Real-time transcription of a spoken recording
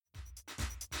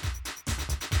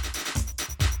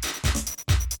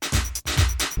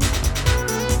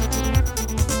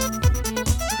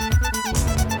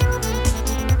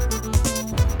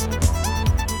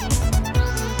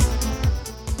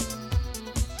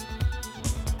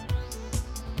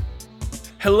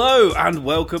Hello and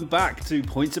welcome back to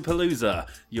Points-A-Palooza,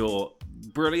 your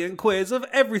brilliant quiz of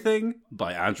everything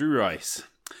by Andrew Rice.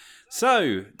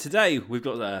 So, today we've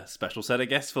got a special set of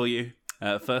guests for you.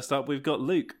 First up, we've got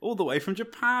Luke, all the way from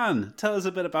Japan. Tell us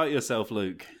a bit about yourself,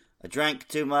 Luke. I drank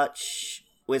too much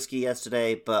whiskey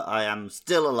yesterday, but I am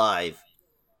still alive.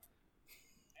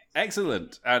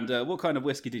 Excellent. And what kind of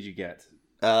whiskey did you get?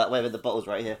 Wait, the bottle's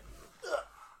right here.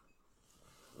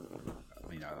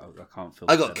 I can't feel.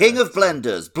 I got King of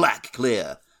Blenders, Black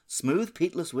Clear, smooth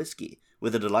peatless whiskey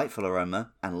with a delightful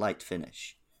aroma and light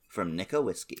finish from Nikka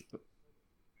Whiskey.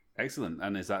 Excellent.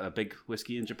 And is that a big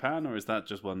whiskey in Japan, or is that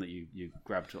just one that you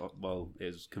grabbed while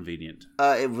it was convenient?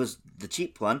 It was the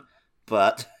cheap one,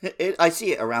 but I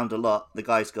see it around a lot. The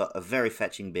guy's got a very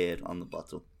fetching beard on the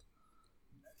bottle.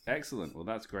 Excellent. Well,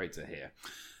 that's great to hear.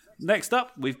 Next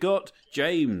up, we've got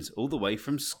James, all the way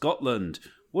from Scotland.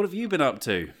 What have you been up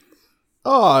to?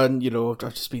 Oh, and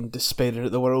I've just been despairing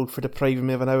at the world for depriving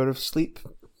me of an hour of sleep.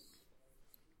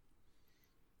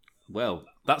 Well,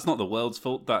 that's not the world's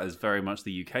fault. That is very much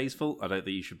the UK's fault. I don't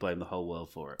think you should blame the whole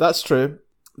world for it. That's true.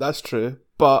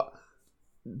 But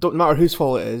don't matter whose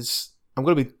fault it is, I'm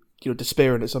going to be,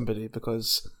 despairing at somebody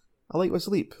because I like my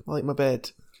sleep. I like my bed.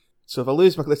 So if I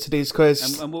lose today's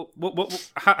quiz... And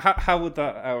how would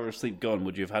that hour of sleep gone?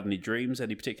 Would you have had any dreams?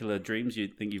 Any particular dreams you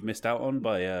think you've missed out on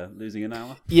by losing an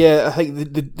hour? Yeah, I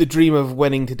think the dream of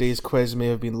winning today's quiz may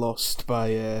have been lost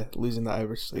by losing that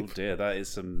hour of sleep. Oh dear, that is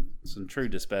some true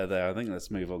despair there. I think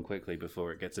let's move on quickly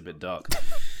before it gets a bit dark.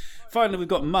 Finally, we've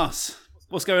got Muss.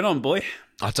 What's going on, boy?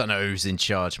 I don't know who's in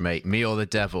charge, mate. Me or the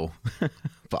devil.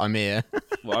 But I'm here.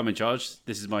 Well, I'm in charge.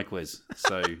 This is my quiz,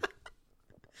 so...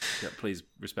 Yeah, please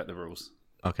respect the rules.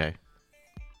 Okay.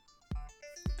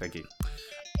 Thank you.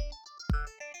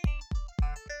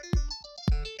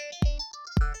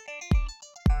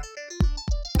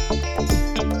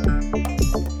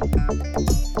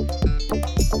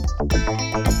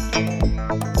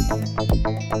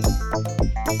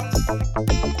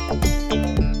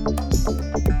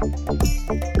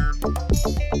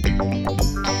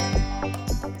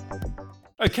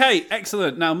 Okay,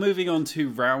 excellent. Now moving on to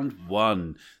round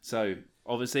one. So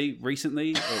obviously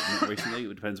recently, or not recently,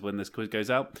 it depends when this quiz goes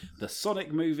out, the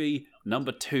Sonic movie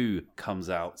number 2 comes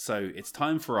out. So it's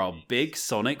time for our big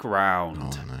Sonic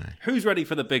round. Oh, no. Who's ready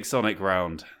for the big Sonic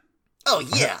round? Oh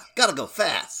yeah, gotta go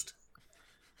fast.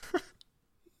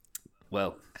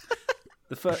 Well,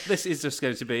 this is just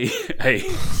going to be a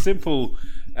simple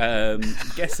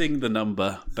guessing the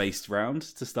number based round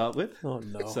to start with. Oh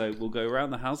no. So we'll go around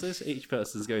the houses. Each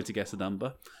person's going to guess a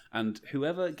number. And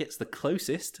whoever gets the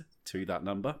closest to that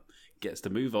number gets to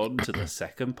move on to the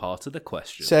second part of the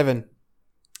question. 7.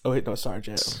 Oh wait, no, sorry,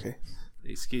 Jet. Okay.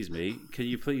 Excuse me, can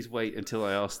you please wait until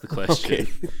I ask the question?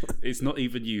 Okay. It's not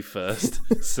even you first,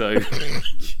 so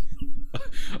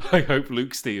I hope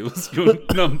Luke steals your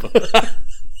number.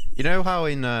 You know how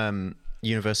in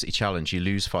University Challenge you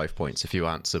lose 5 points if you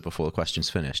answer before the question's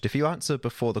finished? If you answer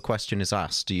before the question is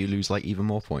asked, do you lose even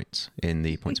more points in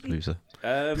the Points-A-Palooza?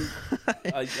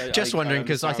 Just wondering,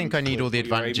 because I think I need all the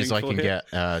advantages I can get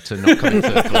to not come in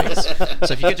third place.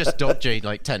 So if you could just dodge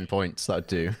 10 points, that would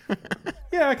do.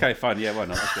 Yeah, okay, fine. Yeah, why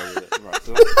not? Let's go with it. Right,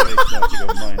 so that's starting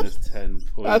on minus 10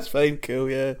 points. That's fine, cool,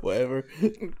 yeah, whatever.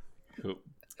 Cool.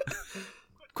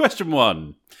 Question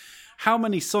 1. How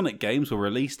many Sonic games were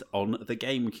released on the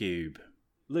GameCube?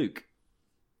 Luke.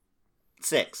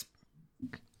 6.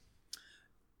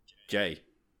 Jay.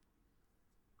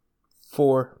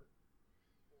 4.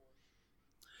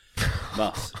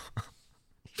 Muss.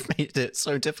 You've made it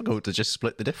so difficult to just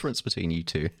split the difference between you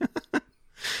two.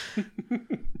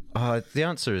 The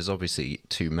answer is obviously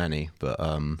too many, but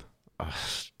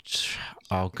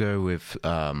I'll go with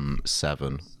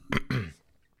 7.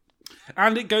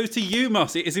 And it goes to you,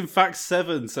 Muss. It is in fact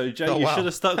 7. So, Jay, you should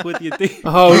have stuck with your D.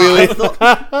 Oh, really?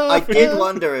 I did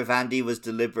wonder if Andy was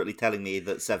deliberately telling me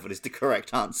that 7 is the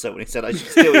correct answer when he said I should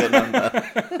steal your number.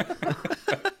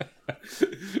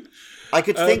 I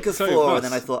could think of 4, Muss. and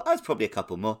then I thought, that's probably a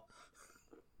couple more.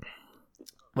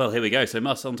 Well, here we go. So,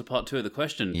 Muss, on to part 2 of the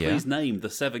question. Yeah. Please name the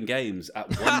 7 games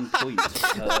at 1 point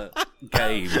per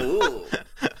game. Ooh.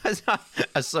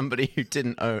 As somebody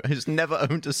who's never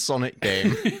owned a Sonic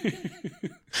game.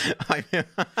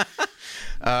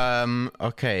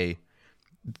 Okay.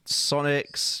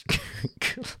 Sonic's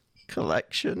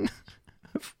collection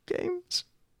of games.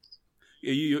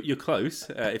 You're close.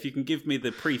 If you can give me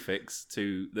the prefix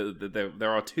to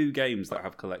there are 2 games that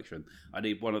have collection. I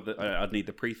need one of the. I'd need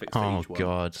the prefix for each one.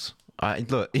 Oh God!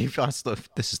 Look,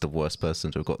 this is the worst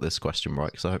person to have got this question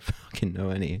right because I don't fucking know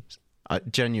any. I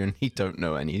genuinely don't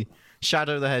know any.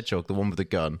 Shadow the Hedgehog, the one with the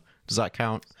gun. Does that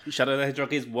count? Shadow the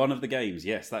Hedgehog is one of the games.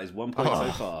 Yes, that is 1 point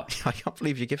so far. I can't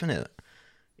believe you're giving it.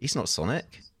 He's not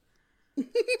Sonic.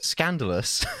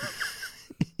 Scandalous.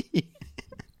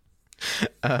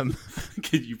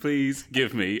 Could you please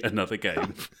give me another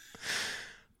game?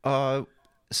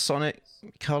 Sonic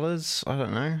Colors? I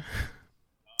don't know.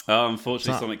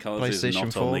 Unfortunately, Sonic Colors is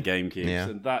not 4? on the GameCube. Yeah.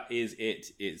 And that is it.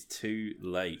 It's too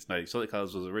late. No, Sonic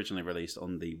Colors was originally released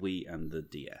on the Wii and the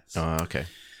DS. Oh, okay.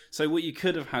 So what you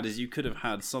could have had is you could have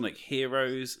had Sonic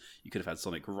Heroes, you could have had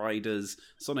Sonic Riders,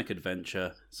 Sonic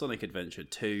Adventure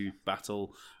 2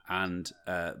 Battle, and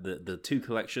the two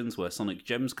collections were Sonic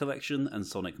Gems Collection and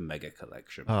Sonic Mega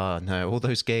Collection. Oh, no. All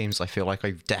those games I feel like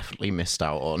I've definitely missed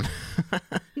out on.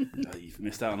 You've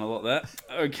missed out on a lot there.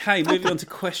 Okay, moving on to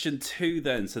question 2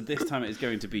 then. So this time it is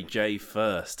going to be Jay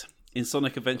first. In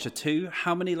Sonic Adventure 2,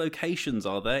 how many locations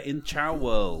are there in Chow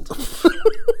World?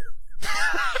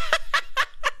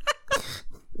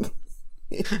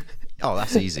 Oh,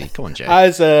 that's easy. Come on, Jay.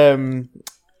 As an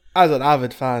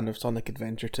avid fan of Sonic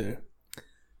Adventure 2,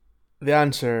 the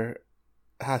answer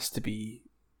has to be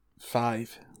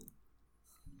 5.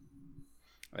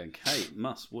 Okay,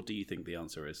 Mus, what do you think the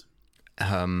answer is?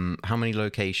 How many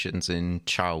locations in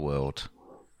Chow World?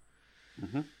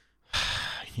 Mm-hmm.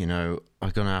 You know,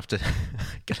 I'm gonna have to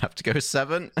go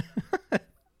 7.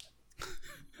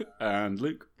 And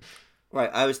Luke? Right,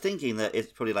 I was thinking that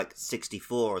it's probably like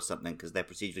 64 or something because they're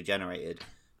procedurally generated.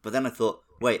 But then I thought,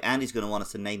 wait, Andy's going to want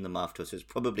us to name them after us, so it's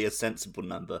probably a sensible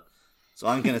number. So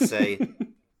I'm going to say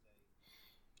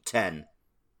 10.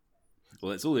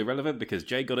 Well, it's all irrelevant because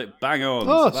Jay got it bang on.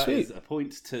 Oh, so that sweet. is a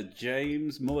point to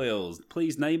James Moyles.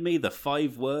 Please name me the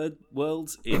 5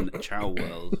 worlds in Chow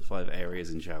World. 5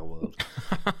 areas in Chow World.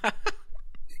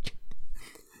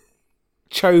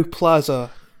 Chow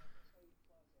Plaza.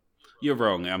 You're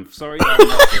wrong. I'm sorry. I'm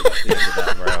not sure that's the end of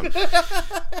that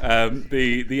round.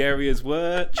 The areas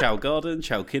were Chow Garden,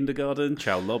 Chow Kindergarten,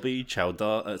 Chow Lobby,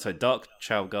 Dark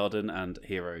Chow Garden, and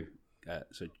Hero.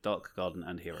 Dark Garden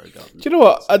and Hero Garden. Do you know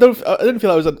what? I didn't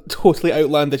feel that was a totally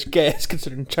outlandish guess,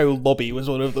 considering Chow Lobby was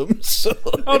one of them. So.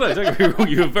 Oh no, don't get me wrong.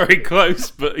 You were very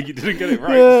close, but you didn't get it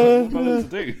right. Yeah, So what am I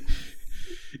meant to do?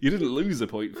 You didn't lose a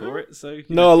point for it, so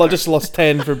No, I just lost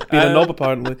 10 for being a knob,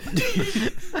 apparently.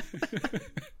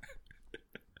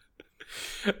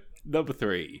 Number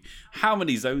 3. How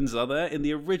many zones are there in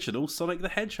the original Sonic the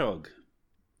Hedgehog?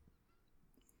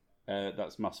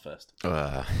 That's Mus first.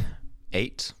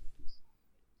 8.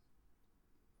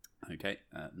 Okay,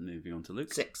 moving on to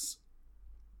Luke. 6.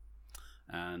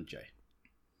 And Jay.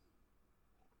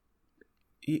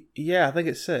 Yeah, I think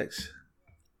it's 6.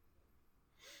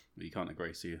 Well, you can't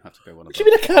agree, so you have to go one What of do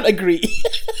you mean I can't agree?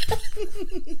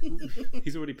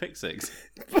 He's already picked 6.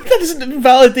 But that doesn't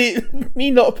invalidate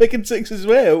me not picking 6 as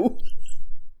well.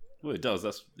 Well, it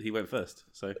does. He went first,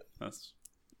 so that's...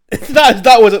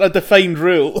 That wasn't a defined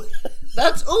rule.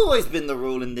 That's always been the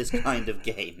rule in this kind of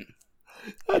game.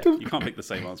 You can't pick the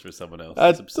same answer as someone else.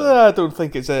 That's absurd. I don't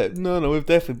think it's it. No, we've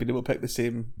definitely been able to pick the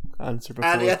same answer before.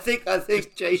 Andy, I think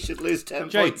Jay should lose 10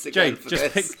 points again for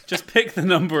this. Just pick the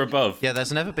number above. Yeah,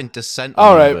 there's never been Descent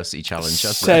All on right. University Challenge,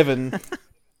 has there? 7.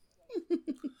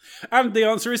 And the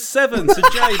answer is 7. So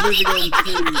Jay, moving on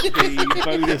to the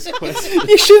bonus question.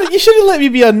 You should have let me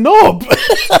be a knob.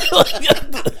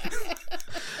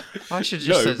 I should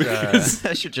just No, because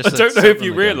I should just. I don't know if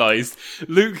you realised.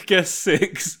 Luke guessed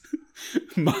 6.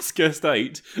 Mus guessed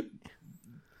 8.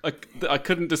 I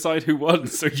couldn't decide who won,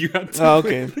 so you had to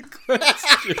okay. pick the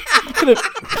question.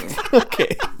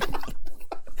 Okay.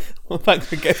 Well, thanks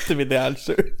for giving me the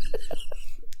answer.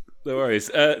 No worries.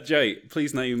 Jay,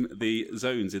 please name the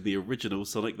zones in the original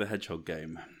Sonic the Hedgehog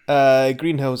game.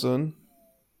 Green Hill Zone.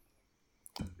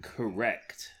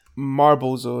 Correct.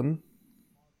 Marble Zone.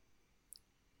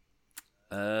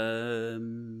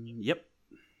 Yep.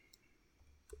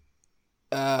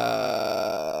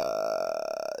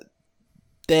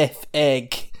 Death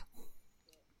Egg.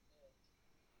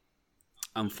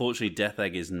 Unfortunately, Death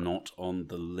Egg is not on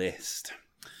the list.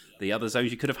 The other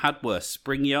zones you could have had were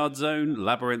Spring Yard Zone,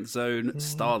 Labyrinth Zone,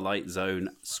 Starlight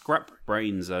Zone, Scrap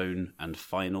Brain Zone, and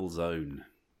Final Zone.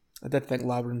 I did think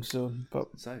Labyrinth Zone, but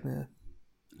So, yeah.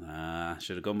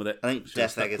 should have gone with it. I think Should have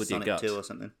Death stuck Egg is with your Sonic gut. 2 or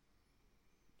something.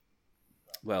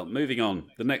 Well, moving on.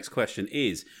 The next question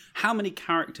is, how many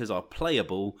characters are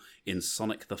playable in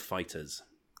Sonic the Fighters?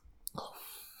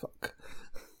 Fuck.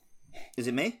 Is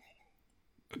it me?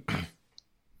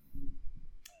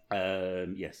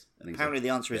 Yes. I think Apparently so. the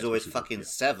answer is Yes, always we can- fucking yeah.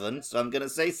 7, so I'm going to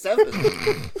say 7.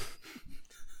 It's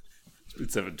been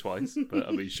 7 twice, but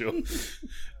I mean, sure.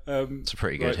 It's a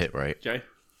pretty good hit rate. Jay?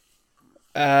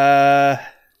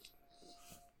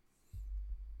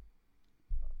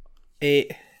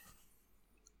 8.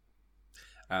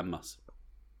 And Mus.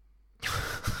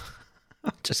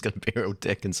 I'm just going to be a real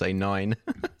dick and say 9.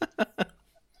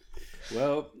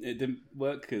 Well, it didn't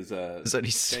work because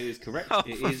Jay is correct. Oh,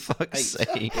 it for is fuck's 8.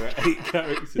 sake. There are 8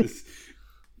 characters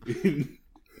in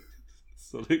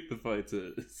Sonic the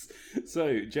Fighters.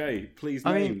 So, Jay, please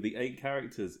name the 8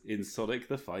 characters in Sonic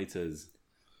the Fighters.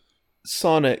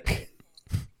 Sonic.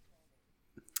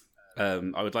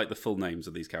 I would like the full names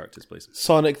of these characters, please.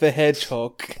 Sonic the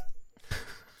Hedgehog.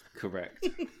 Correct.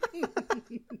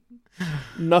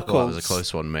 Knuckles. Well, that was a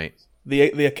close one, mate.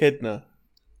 The Echidna.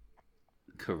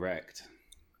 Correct.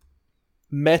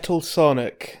 Metal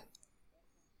Sonic.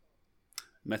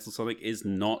 Metal Sonic is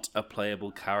not a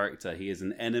playable character. He is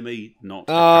an enemy, not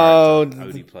a Oh, character.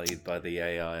 Only played by the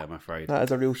AI, I'm afraid. That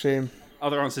is a real shame.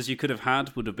 Other answers you could have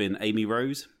had would have been Amy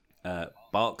Rose,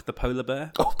 Bark the Polar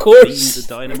Bear, Of Bean course. the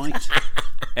Dynamite,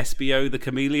 SBO the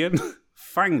Chameleon,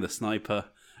 Fang the Sniper,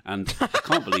 and I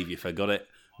can't believe you forgot it,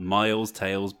 Miles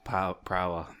Tails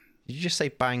Prower. Did you just say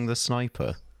Bang the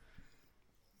Sniper?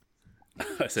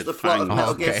 I said The plot Fang. of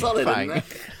Metal Gear okay, Solid, fine. isn't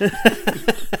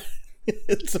it?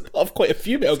 It's of quite a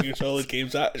few Metal Gear Solid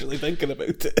games, actually, thinking about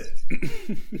it.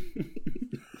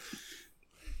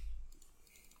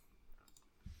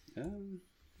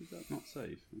 Did that not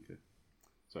save? Okay.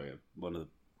 Sorry, one of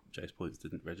Jay's points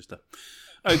didn't register.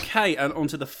 Okay, and on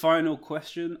to the final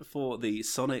question for the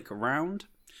Sonic round.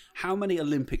 How many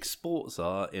Olympic sports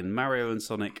are in Mario and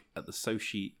Sonic at the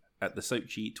Sochi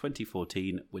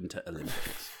 2014 Winter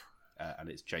Olympics? And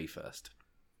it's Jay first.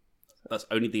 That's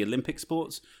only the Olympic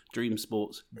sports. Dream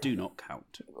sports do not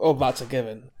count. Oh, that's a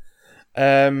given.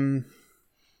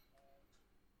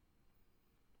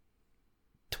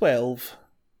 12.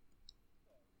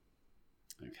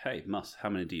 Okay, Mus, how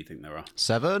many do you think there are?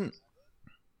 7.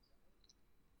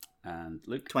 And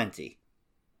Luke? 20.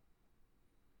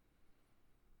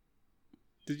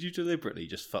 Did you deliberately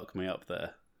just fuck me up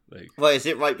there, Luke? Well, is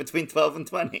it right between 12 and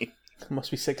 20?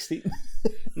 Must be 16.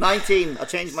 19. I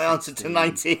changed my answer to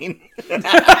 19.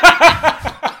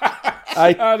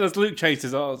 As Luke changed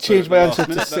his answer. Changed my answer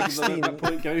to That 16.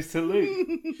 point goes to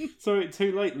Luke. Sorry,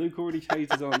 too late. Luke already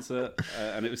changed his answer,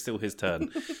 and it was still his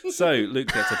turn. So,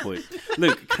 Luke gets a point.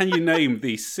 Luke, can you name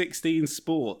the 16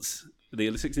 sports,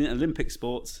 the 16 Olympic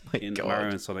sports in God. Mario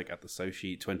and Sonic at the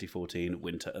Sochi 2014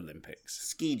 Winter Olympics?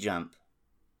 Ski jump.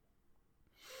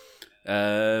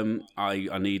 Mm.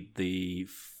 I need the.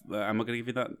 Am I going to give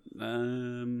you that?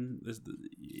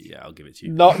 Yeah, I'll give it to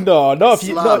you. Not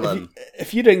Slalom.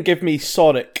 if you didn't give me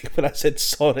Sonic when I said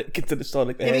Sonic into the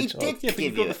Sonic the Yeah, he Hedgehog. did Yeah, but you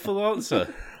give got you the full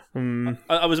answer. Hmm.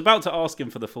 I was about to ask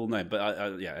him for the full name,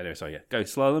 but yeah. Anyway, sorry. Yeah, go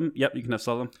slalom. Yep, you can have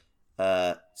slalom.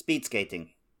 speed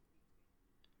skating.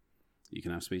 You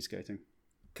can have speed skating.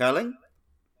 Curling.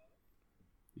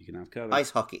 You can have curling.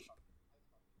 Ice hockey.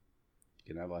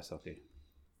 You can have ice hockey.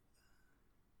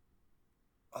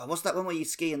 Oh, what's that one where you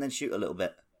ski and then shoot a little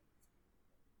bit?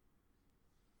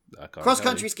 I can't Cross tell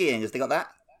country you. skiing. Has they got that?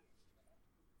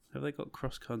 Have they got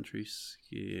cross country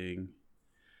skiing?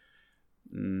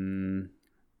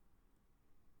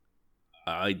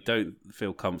 I don't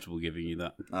feel comfortable giving you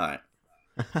that. All right.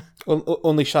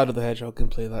 Only Shadow the Hedgehog can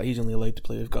play that. He's only allowed to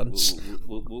play with guns.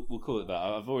 We'll call it that.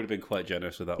 I've already been quite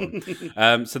generous with that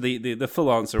one. So the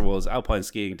full answer was alpine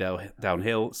skiing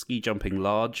downhill, ski jumping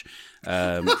large,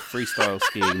 freestyle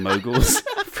skiing moguls,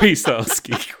 freestyle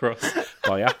ski cross,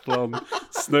 biathlon,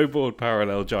 snowboard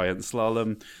parallel giant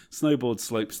slalom, snowboard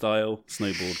slope style,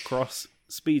 snowboard cross,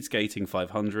 speed skating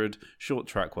 500, short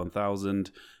track 1000,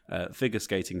 figure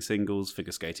skating singles,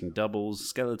 figure skating doubles,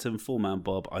 skeleton, four-man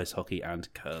bob, ice hockey,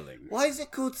 and curling. Why is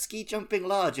it called ski jumping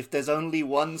large if there's only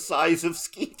one size of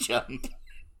ski jump?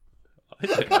 I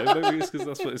don't know. Maybe it's because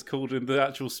that's what it's called in the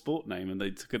actual sport name, and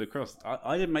they took it across.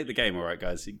 I didn't make the game, all right,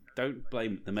 guys. You don't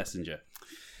blame the messenger.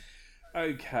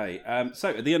 Okay, so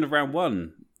at the end of round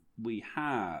one, we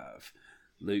have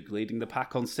Luke leading the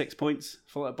pack on 6 points,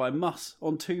 followed by Mus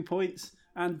on 2 points,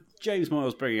 and James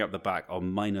Miles bringing up the back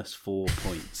on -4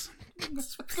 points.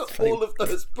 Got all of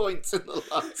those points in the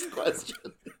last question.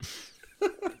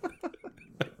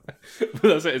 But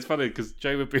that's it. It's funny because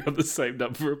Jay would be on the same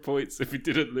number of points if he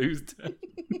didn't lose 10.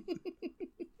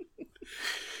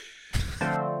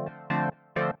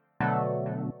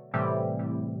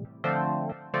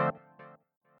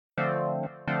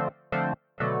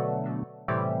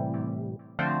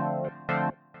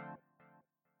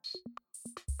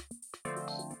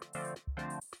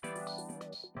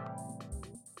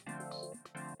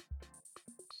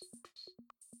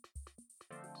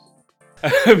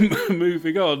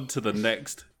 Moving on to the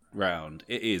next round.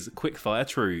 It is Quickfire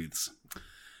Truths.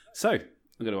 So,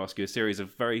 I'm going to ask you a series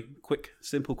of very quick,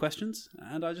 simple questions,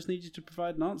 and I just need you to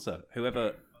provide an answer.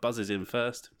 Whoever buzzes in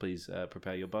first, please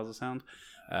prepare your buzzer sound,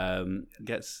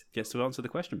 gets to answer the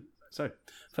question. So,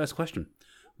 first question.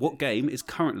 What game is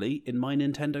currently in my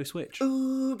Nintendo Switch?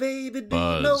 Ooh, baby, do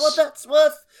Buzz. you know what that's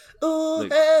worth? Ooh,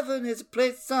 Luke. heaven is a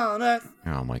place on earth.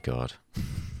 Oh my god.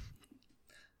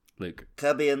 Luke?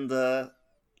 Kirby and the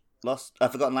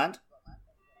Forgotten Land?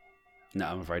 No,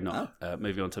 I'm afraid not.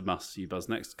 Moving on to Mus. You buzz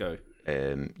next. Go.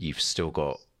 You've still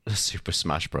got Super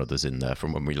Smash Brothers in there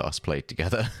from when we last played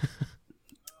together.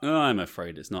 Oh, I'm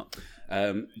afraid it's not.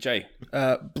 Jay?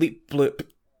 Bleep bloop.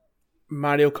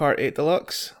 Mario Kart 8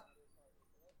 Deluxe.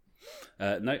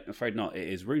 No, afraid not. It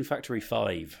is Rune Factory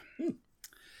 5.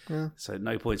 Yeah. So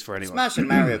no points for anyone. Smash and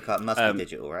Mario Kart must be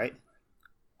digital, right?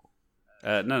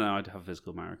 No, I'd have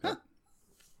physical Mario Kart.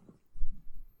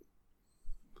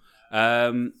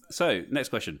 So, next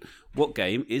question. What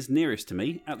game is nearest to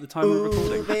me at the time of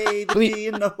recording? Ooh, baby, do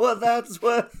you know what that's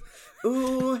worth?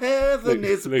 Ooh, heaven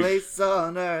is a place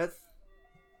on earth.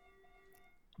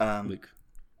 Luke.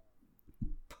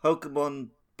 Pokemon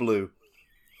Blue.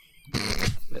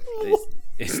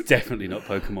 It's definitely not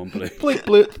Pokemon Blue.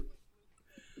 Bleep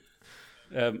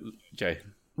bloop. Jay.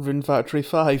 Rune Factory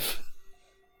 5.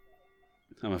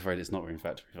 I'm afraid it's not Rune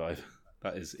Factory 5.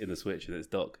 That is in the Switch and it's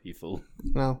dock, you fool.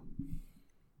 No.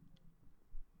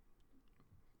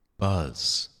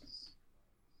 Buzz.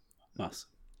 Mus.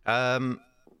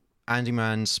 Andy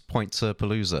Mann's Pointer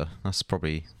Palooza. That's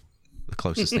probably the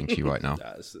closest thing to you right now.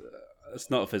 It's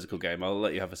not a physical game. I'll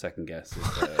let you have a second guess.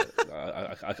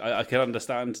 I can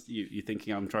understand you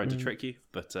thinking I'm trying to trick you,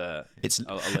 but It's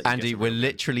I'll let you Andy. guess We're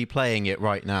literally playing it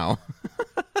right now.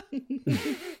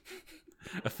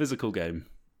 a physical game.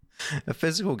 A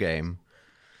physical game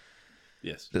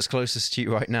Yes. that's closest to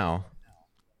you right now.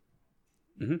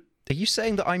 Mm-hmm. Are you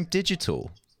saying that I'm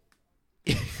digital?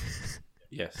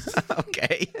 Yes.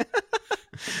 Okay.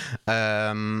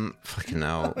 Fucking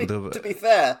hell. I mean, to be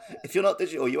fair, if you're not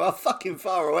digital, you are fucking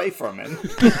far away from him.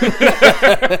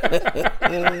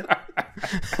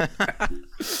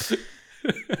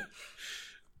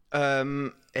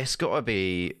 It's got to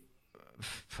be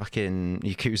fucking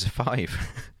Yakuza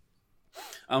 5.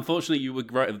 Unfortunately, you were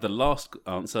right with the last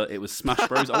answer. It was Smash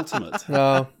Bros. Ultimate.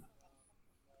 No.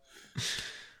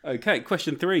 Okay,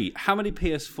 question 3. How many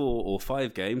PS4 or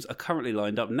 5 games are currently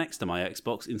lined up next to my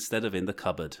Xbox instead of in the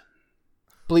cupboard?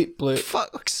 Bleep bloop.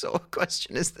 Fuck sort of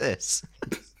question is this?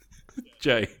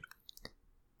 Jay.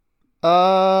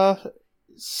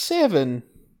 7.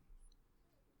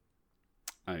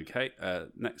 Okay,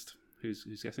 next. Who's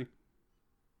guessing?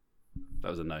 That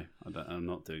was a no. I'm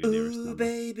not doing a nearest Ooh, number.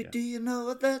 baby, Yeah. do you know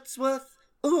what that's worth?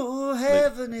 Ooh,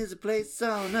 heaven is a place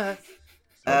on earth.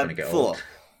 4.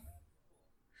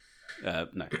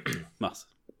 No. Mus.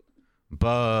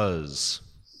 Buzz.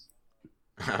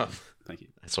 Thank you.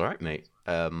 That's all right, mate.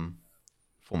 Format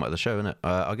of the show, isn't it?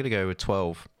 I'm going to go with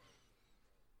 12.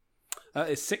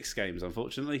 It's 6 games,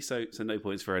 unfortunately, so no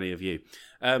points for any of you.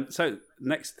 So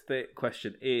next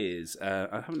question is,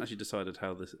 I haven't actually decided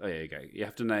how this. Oh, yeah, you go. You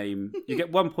have to name. You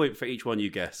get 1 point for each one you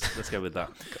guess. Let's go with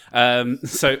that.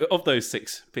 So of those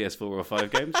 6 PS4 or 5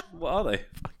 games, what are they?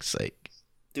 Fuck's sake.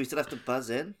 Do we still have to buzz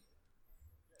in?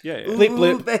 Yeah. Ooh,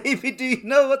 Bleep, bloop. baby, do you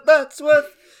know what that's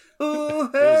worth? Ooh,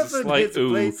 There was a heaven slight is a ooh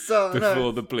place on before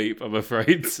earth. the bleep, I'm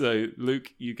afraid. So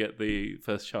Luke, you get the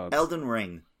first chance. Elden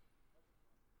Ring.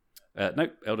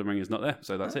 Nope, Elden Ring is not there,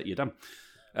 so that's it. You're done.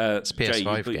 It's a Jay,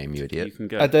 PS5 game, you idiot. You can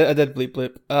go. I did bleep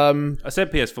bloop. I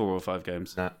said PS4 or 5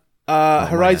 games. Nah.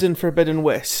 Horizon Forbidden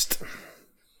West.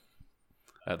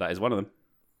 That is one of them.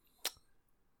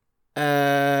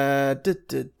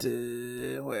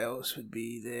 What else would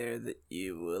be there that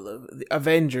you will have? The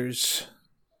Avengers.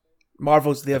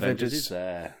 Marvel's The Avengers. is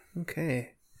there.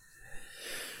 Okay.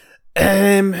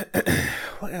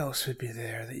 What else would be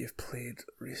there that you've played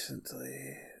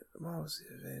recently? Marvel's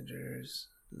The Avengers.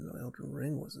 No, Elden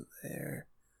Ring wasn't there.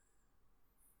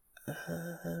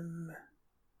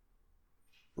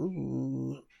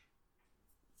 Ooh.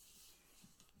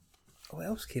 What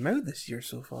else came out this year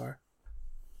so far?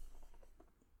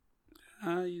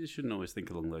 You shouldn't always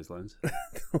think along those lines.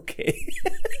 Okay.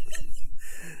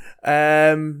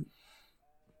 Hitman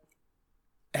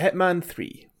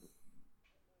 3.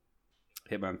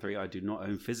 Hitman 3, I do not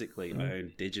own physically. I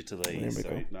own digitally. There we So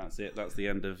go. that's it. That's the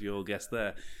end of your guess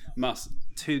there. Mus,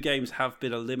 2 games have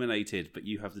been eliminated, but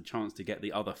you have the chance to get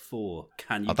the other 4.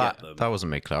 Can you get them? That wasn't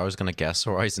made clear. I was going to guess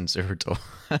Horizon Zero Dawn.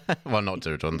 Well, not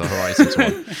Zero Dawn, the Horizons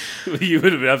one. You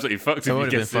would have been absolutely fucked I if would you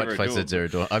have been guessed fucked Zero if I Dawn. said Zero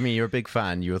Dawn. I mean, you're a big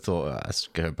fan. You would have thought, let's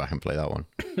go back and play that one.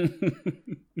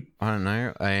 I don't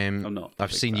know. I'm not a I've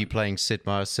big seen fan. you playing Sid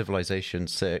Meier's Civilization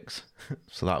 6,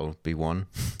 so that will be one.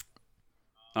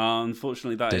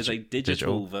 Unfortunately, that is a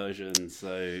digital digital. version.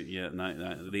 So yeah,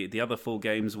 no. The other 4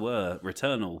 games were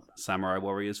Returnal, Samurai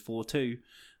Warriors 4-2,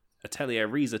 Atelier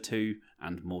Ryza 2,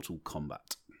 and Mortal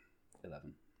Kombat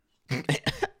 11.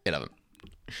 11.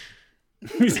 I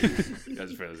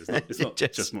just realised it's not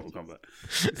Just- just Mortal Kombat.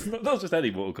 It's not just any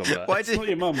Mortal Kombat. Why It's did- not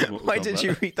your mum's Mortal Why Kombat. did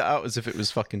you read that out as if it was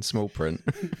fucking small print?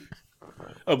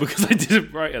 Oh, because I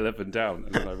didn't write 11 down,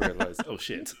 and then I realised, oh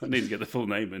shit, I need to get the full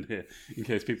name in here in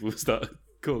case people start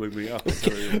calling me up.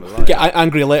 Get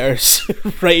angry letters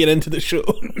writing into the show.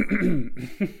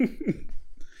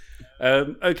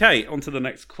 Okay, on to the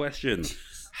next question.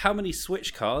 How many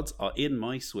Switch cards are in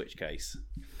my Switch case?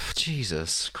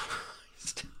 Jesus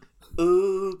Christ.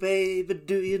 Ooh, baby,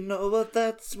 do you know what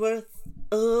that's worth?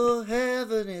 Oh,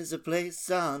 heaven is a place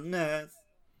on earth.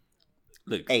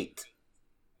 Luke. 8.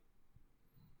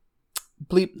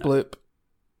 Bleep bloop.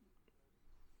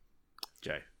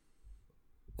 Jay.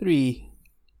 3.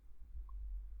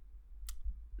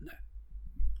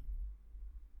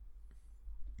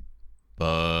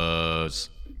 Buzz.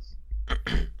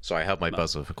 Sorry, I held my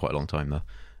buzzer for quite a long time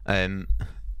there.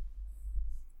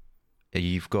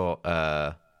 You've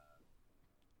got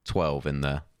 12 in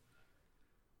there.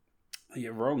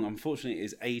 You're wrong. Unfortunately, it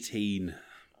is 18.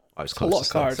 I was A close. lot of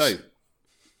to that. cards. So,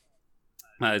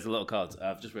 there's a lot of cards.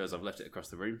 I've just realised I've left it across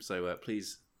the room, so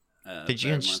please. Could you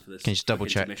bear in just- mind for this can you just double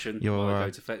quick check intermission your, while I go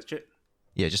to fetch it?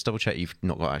 Yeah, just double check you've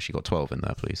not actually got 12 in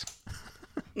there, please.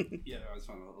 Yeah, that's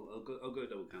fine. I'll go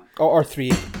double count. Or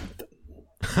 3.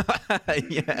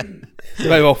 Yeah. They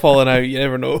might well fallen out, you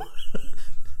never know.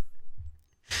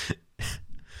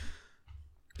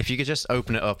 If you could just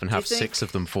open it up and have think- 6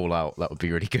 of them fall out, that would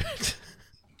be really good.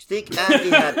 Do you think Andy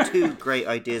had 2 great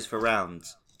ideas for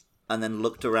rounds and then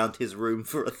looked around his room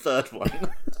for a third one?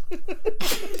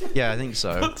 Yeah, I think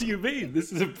so. What do you mean?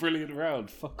 This is a brilliant round.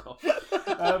 Fuck off.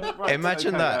 Right,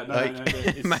 Imagine okay, that. no,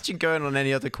 it's- Imagine going on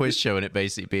any other quiz show and it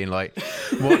basically being like,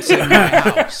 "What's in my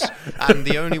house?" And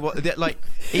the only one, like,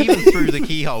 even through the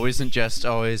keyhole isn't just,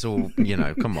 "Oh, it's all,"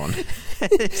 come on.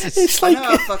 It's I like know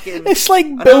how fucking... it's like I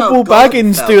know how Bilbo God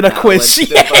Baggins felt doing a now quiz. when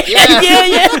Yeah, Bilbo- yeah,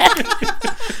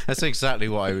 yeah. That's exactly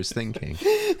what I was thinking.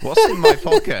 What's in my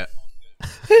pocket?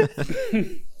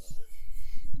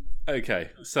 Okay,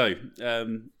 so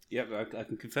yeah, I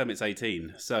can confirm it's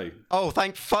 18. So Oh,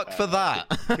 thank fuck for that.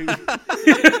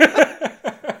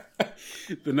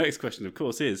 the next question, of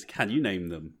course, is: can you name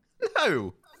them?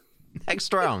 No.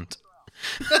 Next round.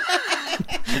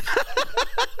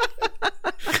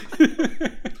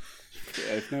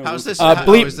 How's this?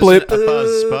 bleep, is this bloop. a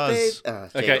buzz, Ooh, buzz. babe. Ah,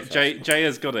 Okay, got Jay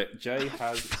has got it. Jay has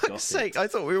got Fuck's it. sake, I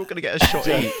thought we were all going to get a shot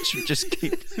each. Just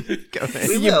keep We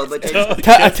going. will, but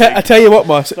I tell you what,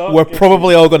 Mus, we're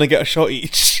probably all going to get a shot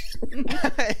each. Can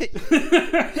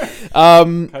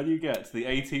you get to the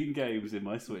 18 games in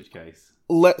my Switch case?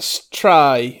 Let's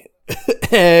try.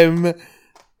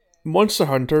 Monster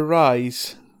Hunter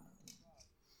Rise.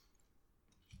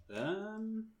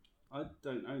 I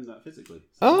don't own that physically.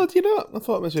 So Oh, do you not? I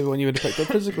thought it must be one you would have picked up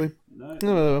physically. no,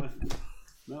 No.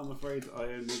 I'm afraid I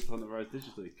own Monster Hunter Rise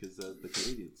digitally because the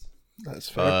convenience. That's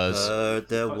fair. Buzz.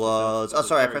 there Fuck was... yourself. Oh,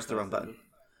 sorry, I Very pressed the wrong fast, button.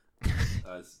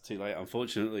 It's too late.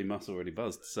 Unfortunately, Mus already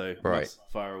buzzed. So Right. Mus,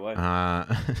 fire away.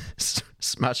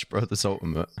 Smash Brothers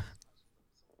Ultimate.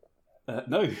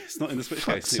 No, it's not in the Switch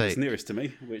Fuck's case. It was sake. nearest to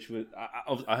me, which was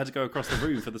I had to go across the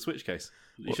room for the Switch case.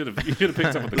 You should have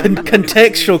picked up on the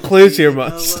Contextual clues here, Oh,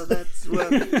 Mus. well, that's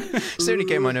what... It's the only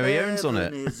game I know he owns on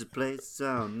Heaven it. is a place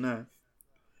on earth.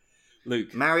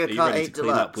 Luke, Mario are you Kart ready 8 to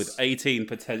clean up Deluxe. with 18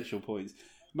 potential points?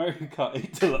 Mario Kart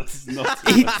 8 Deluxe is not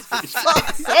in my Switch case.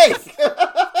 Fuck's sake!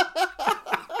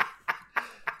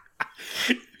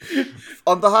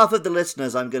 On behalf of the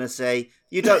listeners, I'm going to say,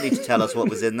 you don't need to tell us what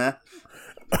was in there.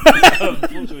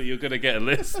 Unfortunately, you're going to get a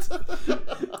list.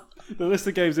 The list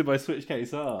of games in my Switch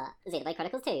case are... Xenoblade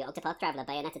Chronicles 2, Octopath Traveler,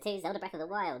 Bayonetta 2, Zelda Breath of the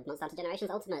Wild, Monster Hunter Generations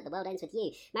Ultimate, The World Ends With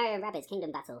You, Mario & Rabbids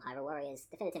Kingdom Battle, Hyrule Warriors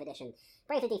Definitive Edition,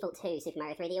 Bravely Default 2, Super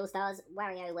Mario 3D All-Stars,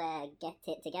 WarioWare Get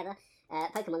It Together,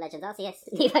 Pokemon Legends Arceus,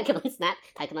 New Pokemon Snap,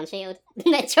 Pokemon Shield,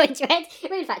 Metroid Dread,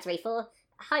 Rune Factory 4,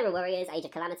 Hyrule Warriors Age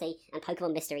of Calamity, and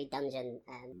Pokemon Mystery Dungeon.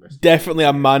 Definitely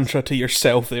a mantra to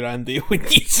yourself there, Andy, when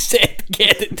you said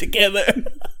get it together.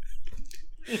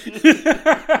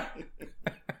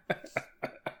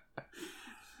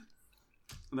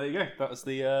 There you go. That was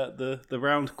the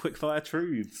round quickfire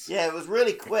truths. Yeah, it was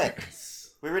really quick.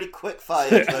 We really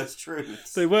quick-fired those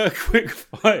truths. They were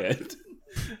quick-fired.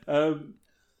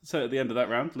 So at the end of that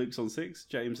round, Luke's on 6,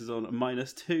 James is on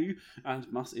 -2,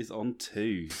 and Mus is on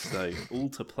 2. So all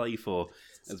to play for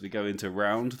as we go into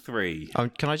round 3.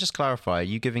 Can I just clarify? Are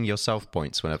you giving yourself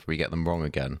points whenever we get them wrong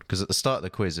again? Because at the start of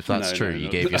the quiz, if that's true, you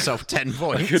gave yourself 10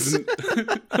 points.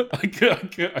 I couldn't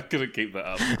keep that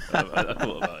up. I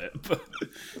thought about it. But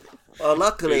Well,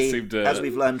 luckily, seemed, as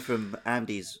we've learned from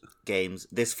Andy's games,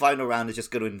 this final round is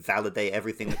just going to invalidate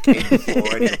everything that came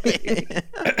before anyway.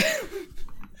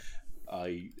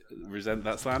 I resent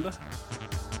that slander.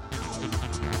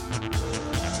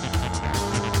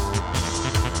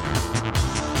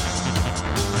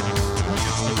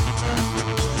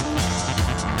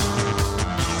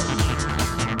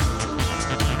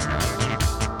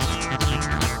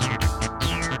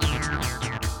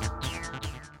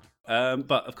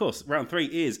 But of course, round 3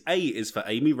 is A is for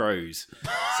Amy Rose.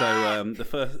 So the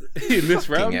first in this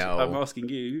round, I'm asking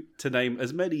you to name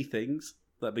as many things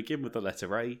that begin with the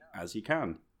letter A as you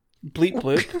can. Bleep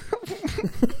bloop.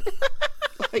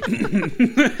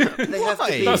 They have to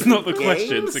be That's not the games?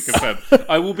 question to confirm.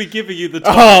 I will be giving you the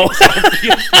topics.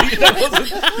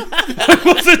 That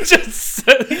wasn't just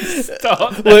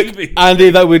start. Look, naming. Andy,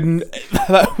 that wouldn't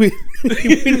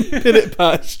put it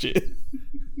past you.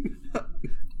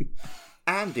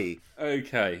 Andy,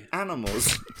 Okay.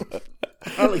 animals,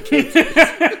 alligators.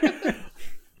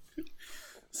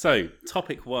 So,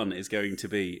 topic 1 is going to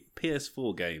be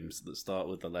PS4 games that start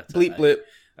with the letter Bleep A. bloop.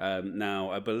 Now,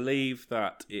 I believe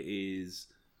that it is...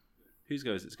 Whose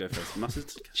goes it to go first?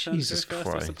 Mus's turn Jesus to go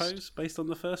first, Christ. I suppose, based on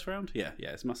the first round? Yeah,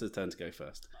 it's Mus's turn to go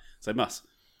first. So, Mus,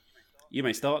 you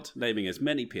may start naming as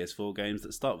many PS4 games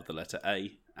that start with the letter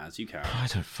A as you can. I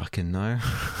don't fucking know.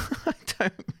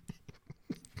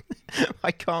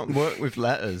 I can't work with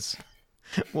letters.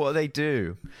 What do they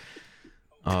do?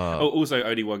 Also,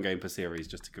 only one game per series,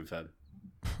 just to confirm.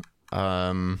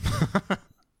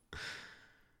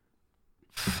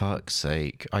 Fuck's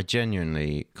sake. I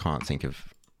genuinely can't think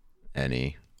of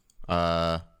any.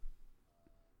 A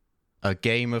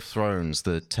Game of Thrones,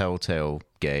 the Telltale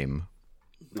game.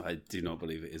 I do not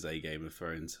believe it is a Game of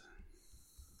Thrones.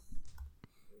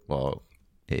 Well,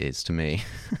 it is to me.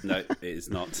 No, it is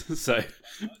not. So,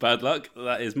 bad luck.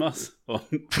 That is Mus on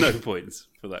no points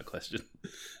for that question.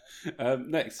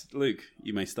 Next, Luke,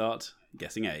 you may start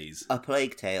guessing A's. A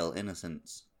Plague Tale: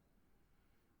 Innocence.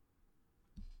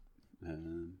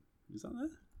 Is that there?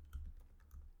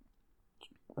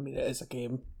 I mean, it is a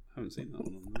game. I haven't seen that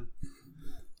one on there.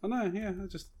 Oh no, yeah, I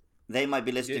just... They might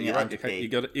be listing you're it right, under okay, P. you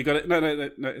got it. No,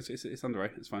 it's under A,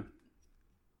 it's fine.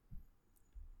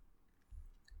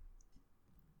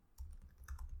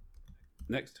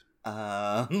 Next.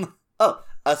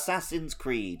 Assassin's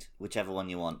Creed, whichever one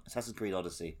you want. Assassin's Creed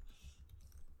Odyssey.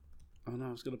 Oh no,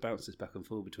 I was going to bounce this back and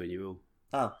forth between you all.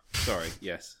 Oh, Sorry,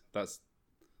 yes, that's...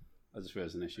 I just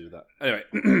realised an issue with that.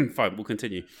 Anyway, fine, we'll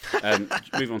continue.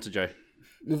 Move on to Joe.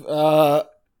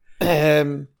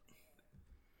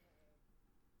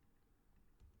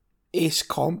 Ace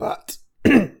Combat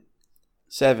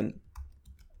 7.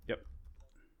 Yep.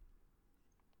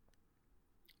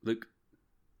 Luke?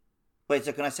 wait.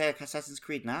 So can I say Assassin's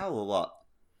Creed now or what?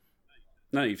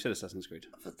 No, you've said Assassin's Creed.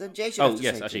 But then Jay should Oh have to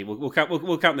yes, say actually, it.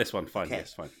 we'll count this one. Fine, Okay.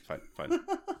 yes, fine.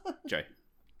 Joe.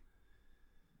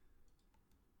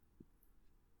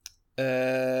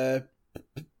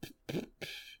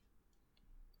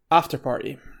 After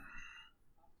Party.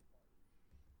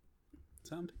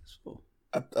 Sound PS4.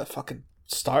 I fucking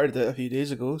started it a few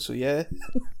days ago, so yeah.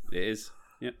 It is.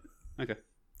 Yep. Okay.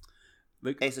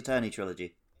 Luke. Ace Attorney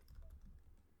trilogy.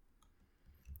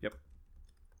 Yep.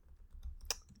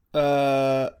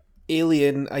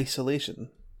 Alien Isolation.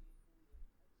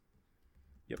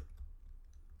 Yep.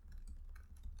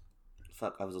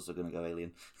 Fuck, I was also going to go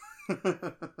Alien.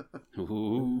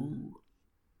 Ooh.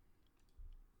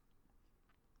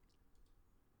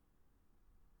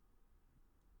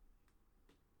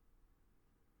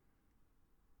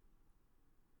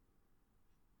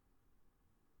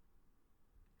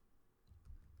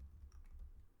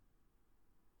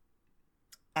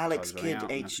 Alex Time's running Kidd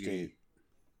out. Have HD. you-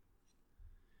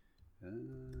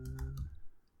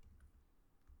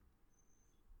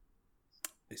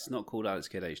 It's not called Alex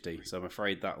Kidd HD, so I'm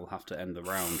afraid that will have to end the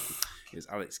round. It's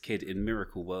Alex Kidd in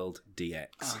Miracle World DX.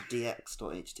 Oh,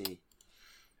 DX.HD.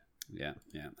 Yeah.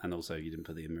 And also, you didn't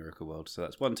put the in Miracle World. So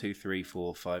that's 1, 2, 3,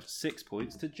 4, 5, 6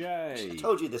 points to Jay. I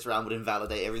told you this round would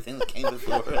invalidate everything that came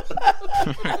before it.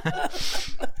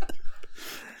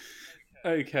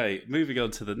 Okay, moving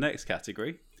on to the next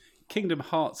category. Kingdom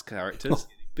Hearts characters,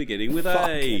 beginning with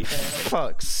A.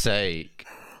 Fuck's sake.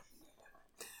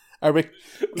 Are we,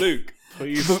 Luke,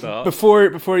 please start. before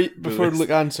list. Luke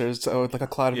answers, I would like a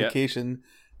clarification.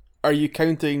 Are you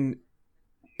counting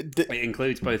It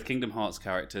includes both Kingdom Hearts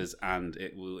characters and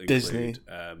it will include Disney?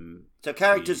 So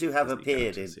characters the who have Disney appeared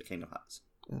in characters, yeah. Kingdom Hearts.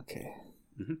 Okay.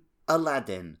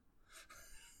 Aladdin.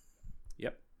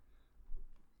 Yep.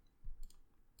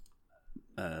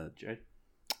 Jay.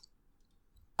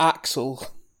 Axel.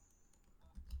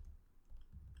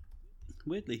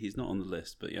 Weirdly, he's not on the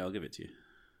list, but yeah, I'll give it to you.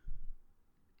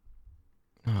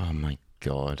 Oh my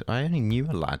god. I only knew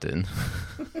Aladdin.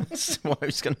 That's what I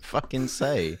was going to fucking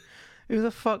say. Who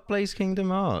the fuck plays Kingdom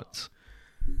Hearts?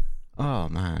 Oh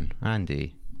man,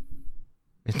 Andy.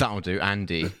 That'll do,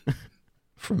 Andy.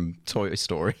 From Toy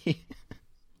Story.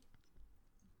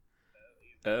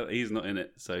 He's not in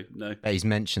it, so no. He's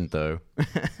mentioned though.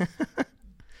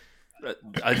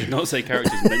 I did not say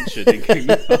characters mentioned in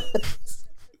Kingdom Hearts.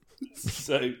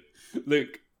 So,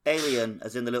 Luke. Alien,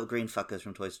 as in the little green fuckers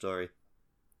from Toy Story.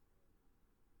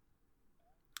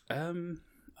 I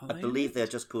believe they're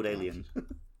just called Alien.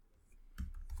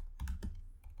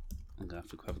 I'm going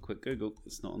to have a quick Google.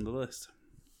 It's not on the list.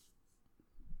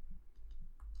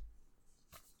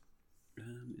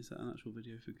 Is that an actual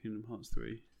video for Kingdom Hearts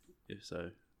 3? If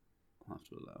so, I'll have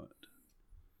to allow it.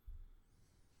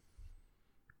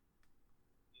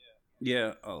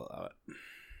 Yeah, I'll allow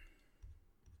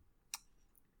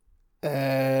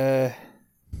it.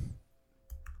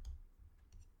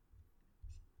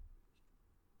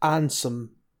 Ansem.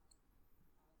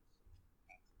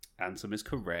 Ansem is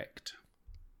correct.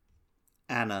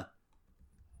 Anna.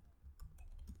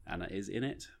 Anna is in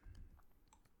it.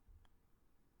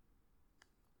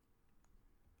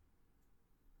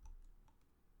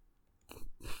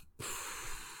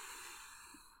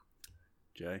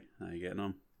 Jay, how are you getting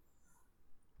on?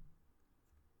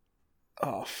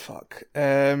 Oh fuck.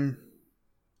 Does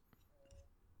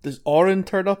Auron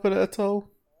turn up in it at all?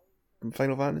 From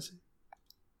Final Fantasy?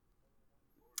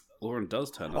 Auron does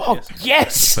turn up. Oh yes.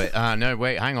 yes! But no,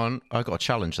 wait, hang on. I got to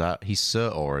challenge that. He's Sir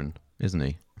Auron, isn't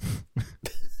he?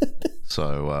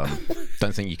 So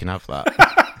don't think you can have that.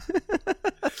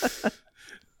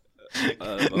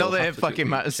 Not that it fucking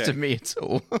matters to me at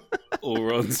all.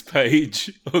 Auron's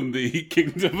page on the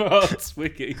Kingdom Hearts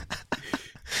wiki.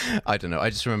 I don't know. I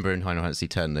just remember in Final Fantasy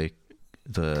X,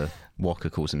 the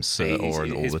Walker calls him Sir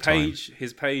Auron all the time.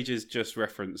 His page is just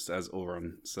referenced as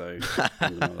Auron, so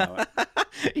I'm going to allow it.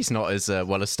 He's not as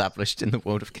well established in the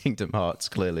world of Kingdom Hearts,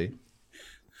 clearly.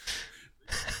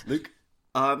 Luke?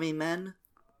 Army men?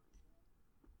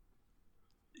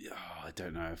 Oh, I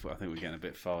don't know. I think we're getting a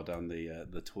bit far down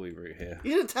the toy route here.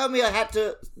 You didn't tell me I had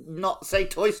to not say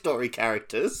Toy Story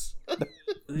characters.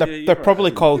 They're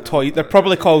probably called toy. They're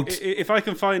probably called. If I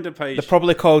can find a page, They're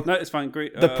probably called. No, it's fine.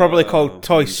 They're probably called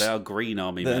toys. They are Green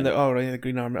Army men. Oh right, the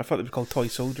Green Army. I thought they were called toy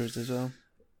soldiers as well.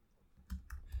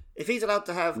 If he's allowed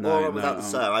to have No, Aura without the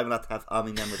Sir, I'm allowed to have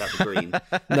Army men without the green.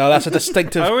 No, that's a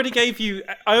distinctive. I already gave you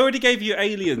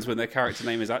aliens when their character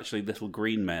name is actually Little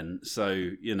Green Men,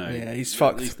 so you know. Yeah, he's at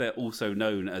fucked. least they're also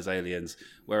known as aliens.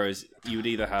 Whereas you would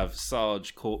either have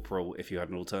Sarge Corporal if you had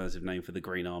an alternative name for the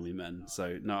Green Army Men.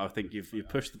 So no, I think you've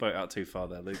pushed the boat out too far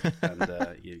there, Luke,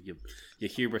 and your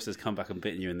hubris has come back and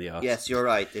bitten you in the arse. Yes, you're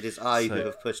right. It is I who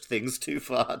have pushed things too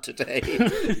far today.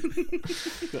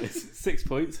 6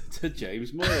 points to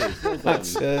James Moyles. Well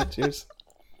done. Cheers.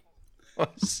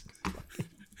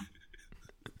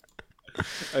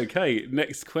 Okay,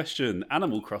 next question.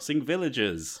 Animal Crossing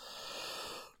villagers.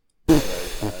 So,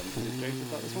 is James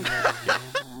about this one?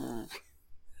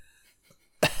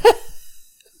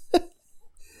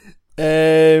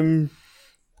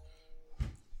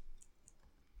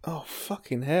 Oh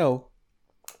fucking hell!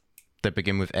 They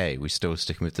begin with A. We're still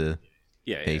sticking with the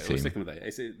Yeah, A we're theme. sticking with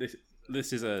that.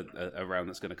 This is a round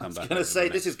that's going to come back. I'm going to say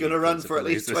this is going to run for at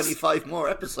least Losers. 25 more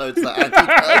episodes that Andy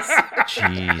does.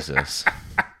 Jesus.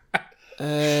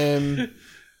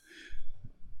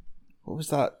 What was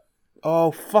that?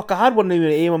 Oh fuck! I had one name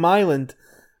in Aim Island.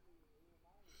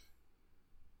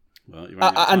 Well, you're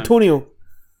running out of time. Antonio.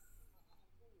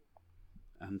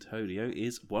 Antonio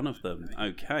is one of them.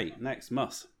 Okay, next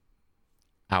Mus.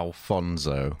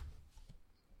 Alfonso.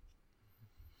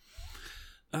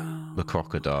 The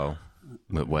crocodile.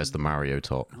 Where's the Mario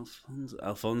top?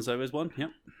 Alfonso is one. Yep.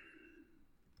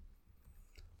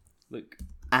 Luke.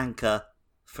 Anchor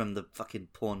from the fucking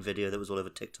porn video that was all over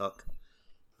TikTok.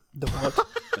 The what?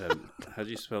 How do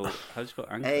you spell Anchor?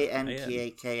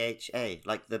 Ankha,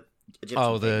 like the Egyptian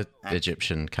Oh, the thing.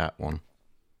 Egyptian cat one.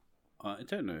 I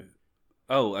don't know.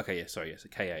 Oh, okay, yes, sorry, yes, a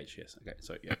KH, yes, okay,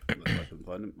 so yeah, I couldn't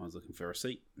find him. I was looking for a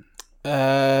receipt.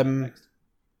 Audi,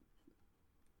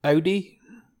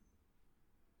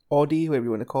 whatever you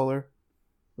want to call her,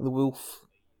 the wolf.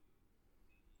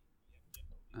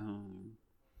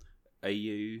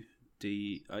 AUD.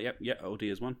 Yep, OD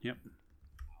is one. Yep.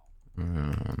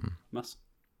 Must.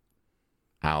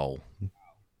 Owl,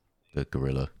 the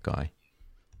gorilla guy.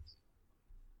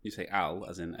 You say Al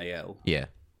as in AL. Yeah,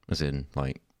 as in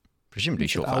like presumably You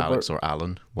said short for Albert. Alex or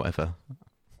Alan, whatever.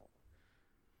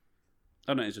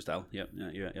 Oh no, it's just Al. Yep, yeah,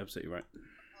 you're absolutely right.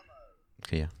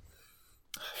 Okay, yeah.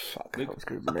 Fuck, that was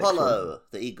gonna be the next one. Apollo,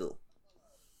 the eagle.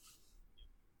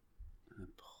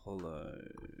 Apollo.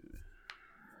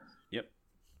 Yep.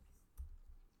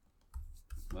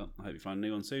 Well, I hope you find a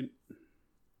new one soon.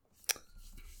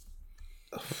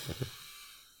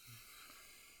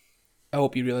 I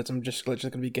hope you realise I'm just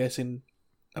literally going to be guessing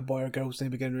a boy or girl's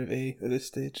name beginning with A at this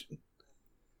stage.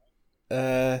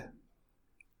 That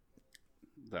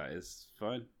is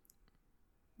fine.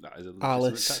 That is a legitimate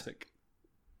Alice. tactic.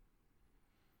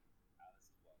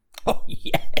 Oh,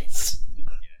 yes!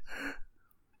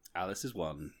 Alice is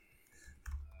one.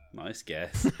 Nice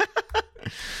guess.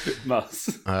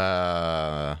 Must.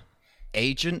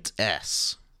 Agent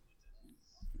S.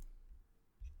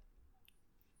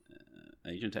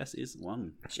 Agent S is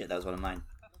one. Shit, that was one of mine.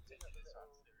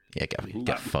 Yeah,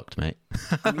 get fucked, mate.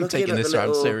 I'm I'm looking taking at this the round